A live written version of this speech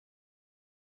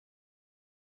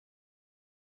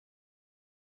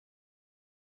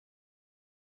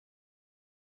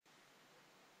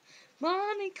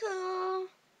Monica!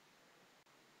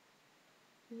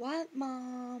 What,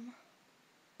 Mom?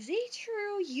 Is it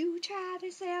true you tried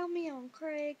to sell me on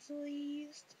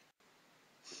Craigslist?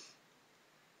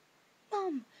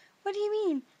 Mom, what do you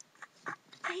mean?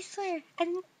 I swear, I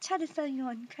didn't try to sell you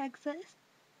on Craigslist.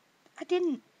 I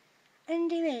didn't do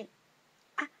it.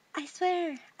 I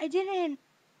swear, I didn't.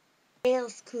 Who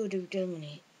else could have done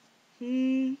it?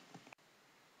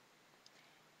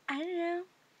 I don't know.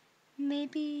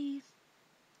 Maybe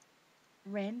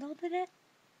Randall did it?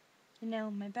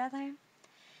 My brother.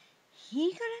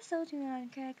 He could have sold you on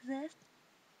Craigslist.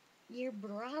 Your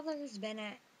brother's been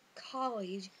at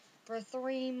college for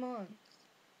 3 months.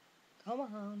 Come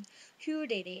on, who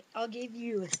did it? I'll give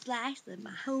you a slice of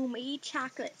my homemade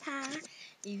chocolate pie.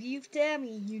 If you tell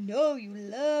me you know you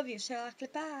love your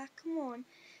chocolate pie, come on,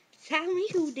 tell me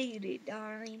who did it,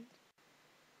 darling.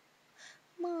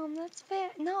 Mom, that's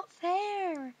not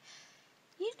fair.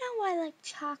 You know I like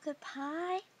chocolate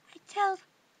pie. I'd tell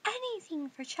anything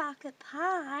for chocolate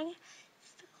pie.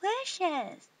 It's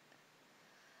delicious.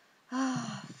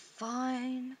 Oh,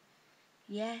 fine.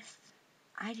 Yes,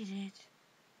 I did it.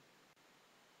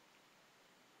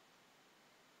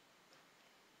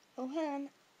 Oh, hon,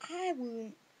 I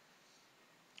wouldn't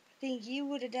think you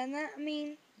would have done that. I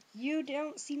mean, you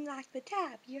don't seem like the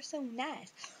type. You're so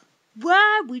nice.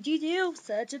 Why would you do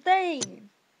such a thing?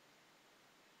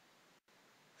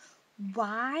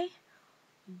 Why?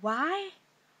 Why?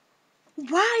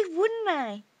 Why wouldn't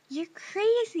I? You're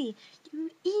crazy.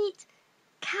 You eat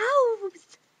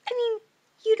cows. I mean,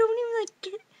 you don't even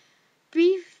get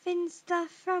beef and stuff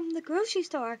from the grocery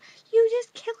store. You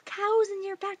just kill cows in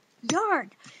your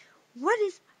backyard. What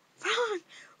is wrong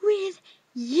with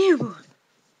you?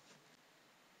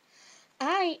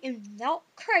 I am not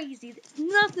crazy. There's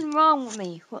nothing wrong with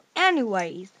me. Well,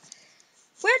 anyways,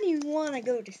 where do you want to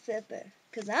go to supper?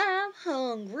 'Cause I'm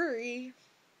hungry.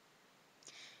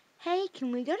 Hey,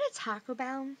 can we go to Taco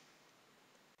Bell?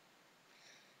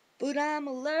 But I'm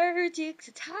allergic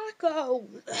to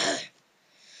tacos.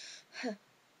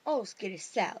 I'll just get a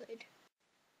salad.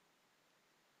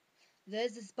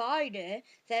 There's a spider.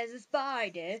 There's a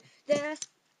spider. There's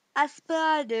a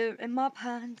spider in my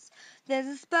pants. There's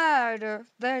a spider.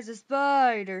 There's a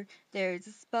spider. There's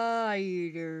a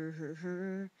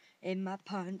spider in my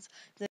pants.